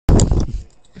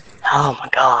Oh my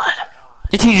god.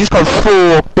 Did he just got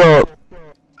fucked up?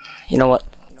 You know what?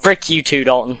 Frick you too,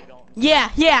 Dalton. Yeah,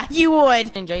 you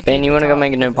would. Ben, you wanna go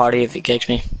make a new party if he kicks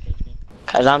me?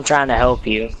 Cause I'm trying to help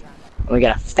you. We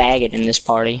got a faggot in this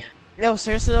party. No,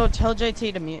 seriously though, tell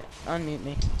JT to unmute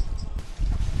me.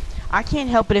 I can't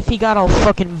help it if he got all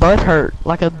fucking butthurt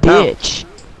like a bitch.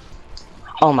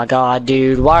 Oh my god,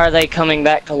 dude. Why are they coming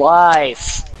back to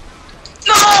life?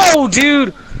 No,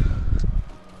 dude!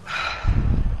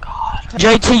 God.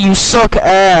 JT, you suck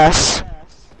ass.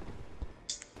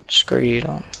 Screw you,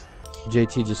 Dalton.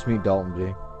 JT, just mute Dalton,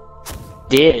 J.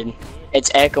 Did.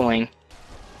 It's echoing.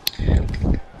 You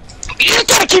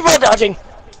gotta keep on dodging!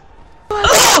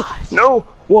 Oh, no!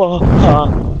 Whoa!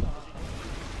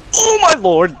 Oh my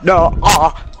lord! No!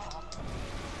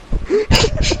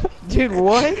 Dude,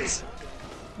 what?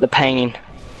 The pain.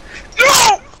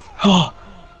 No! Oh.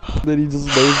 Then he just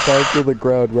nosed down to the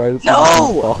ground right as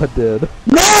No! he did.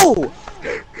 No!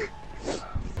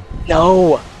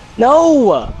 No!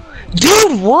 No!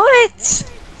 Dude, what?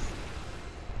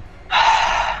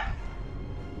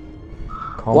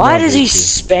 Why does he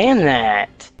spam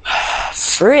that?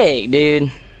 Frick,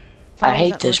 dude. I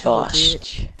hate this boss.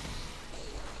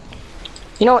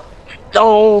 You know what?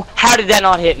 Oh, how did that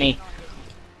not hit me?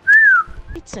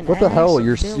 What the hell?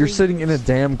 You're sitting in a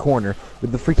damn corner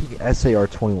with the freaking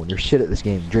SAR-21. You're shit at this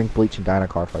game. Drink bleach and die in a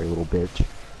car fire, you little bitch.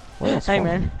 Well, hey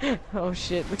man. Oh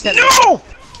shit. Look at no!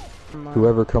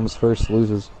 Whoever comes first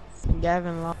loses.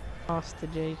 Gavin lost to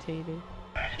JT, dude.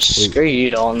 Screw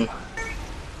you, Dalton.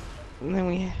 And then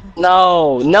we.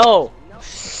 No, no.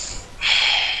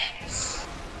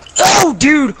 Oh,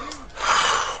 dude.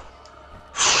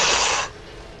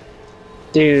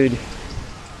 Dude.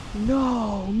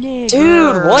 No, nigga.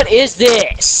 Dude, what is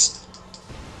this?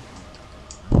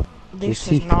 This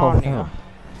JT, is calm Narnia. down.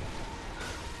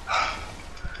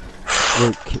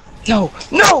 No,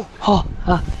 no. Oh,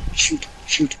 shoot,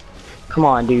 shoot. Come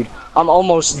on, dude. I'm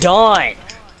almost done.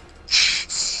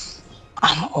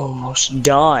 I'm almost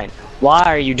done. Why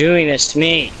are you doing this to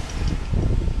me?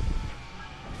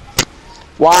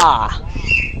 Why?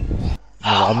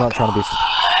 No, I'm not trying to be.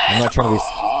 I'm not trying to be.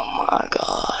 Oh my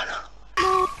god.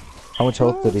 How much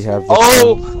health did he have?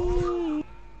 Oh!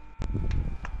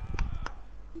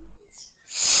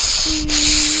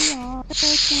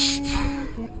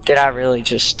 Did I really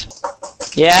just...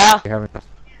 Yeah?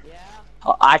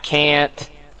 Oh, I can't.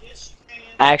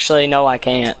 Actually, no, I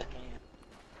can't.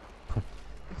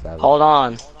 Hold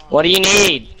on. What do you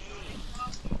need?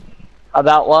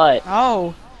 About what?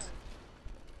 Oh.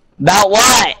 About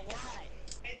what?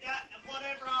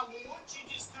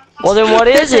 Well, then what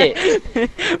is it?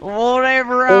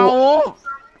 Whatever I want.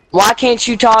 Why can't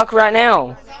you talk right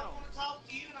now?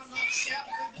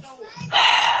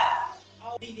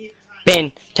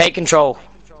 Ben, take control.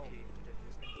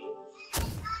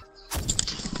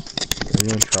 Are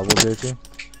you in trouble, JT?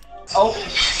 Oh,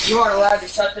 you aren't allowed to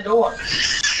shut the door.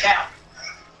 Now,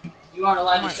 you aren't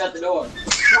allowed to shut the door.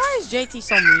 Why is JT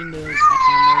so mean to his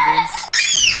camera,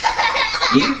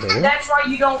 dude? That's why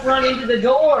you don't run into the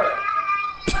door.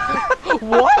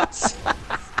 What?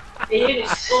 It hit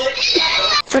his foot.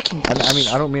 Freaking. I mean,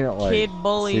 I don't mean it like. Kid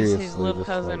bullies his seriously, little just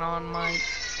cousin like... on mic.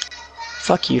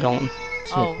 Fuck you, Dalton.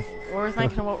 Oh, we're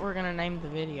thinking of what we're gonna name the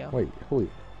video. Wait, holy.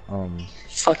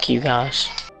 Fuck you guys.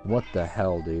 What the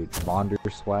hell, dude? Bonder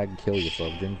swag, kill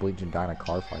yourself. Drink bleach and die in a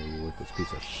car fire, you worthless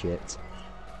piece of shit.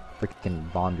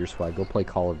 Freaking Bonder swag, go play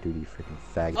Call of Duty, freaking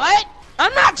faggot. What?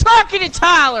 I'm not talking to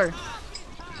Tyler!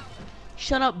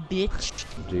 Shut up, bitch.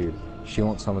 Dude, she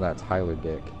wants some of that Tyler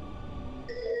dick.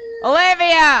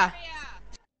 Olivia!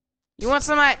 You want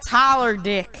some of that Tyler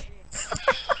dick?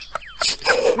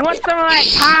 You want some of that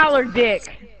Tyler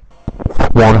dick?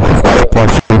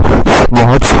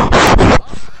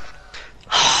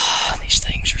 These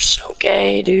things are so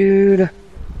gay, dude.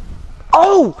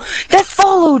 Oh! That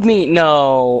followed me!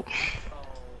 No.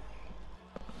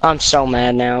 I'm so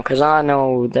mad now, because I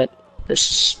know that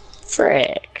this is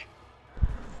frick.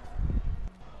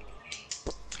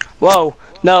 Whoa,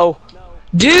 no.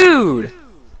 Dude!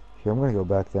 Here, I'm gonna go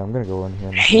back there. I'm gonna go in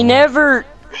here. He never...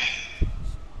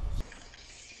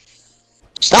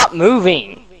 Stop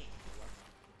moving!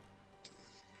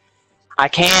 I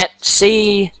can't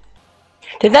see...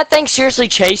 Did that thing seriously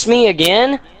chase me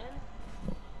again?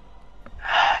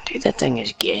 Dude, that thing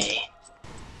is gay.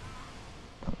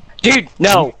 Dude,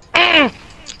 no!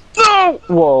 No!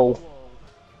 Whoa.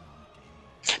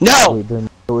 No! Wait, then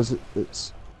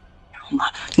it's...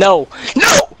 No!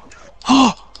 No!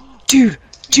 Oh! Dude!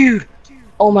 Dude!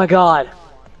 Oh my god.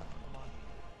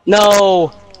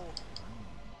 No!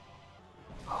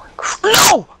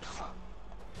 No!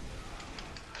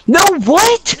 No,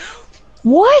 what?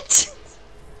 What?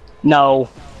 No.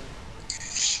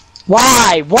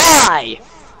 Why? Why?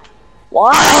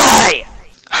 Why?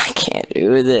 I can't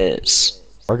do this.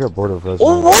 I got bored of Resident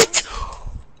Oh, Evil. what?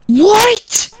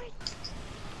 What?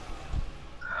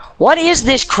 What is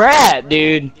this crap,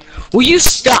 dude? Will you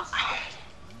stop?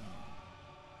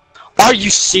 Are you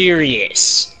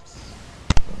serious?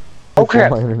 Oh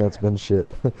crap. My internet's been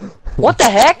shit. What the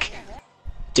heck?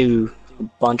 Do a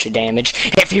bunch of damage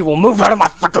if he will move out of my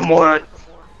fucking way.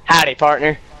 Howdy,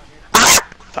 partner.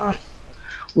 Ah!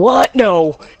 What?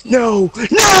 No! No!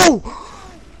 No!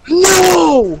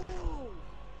 No!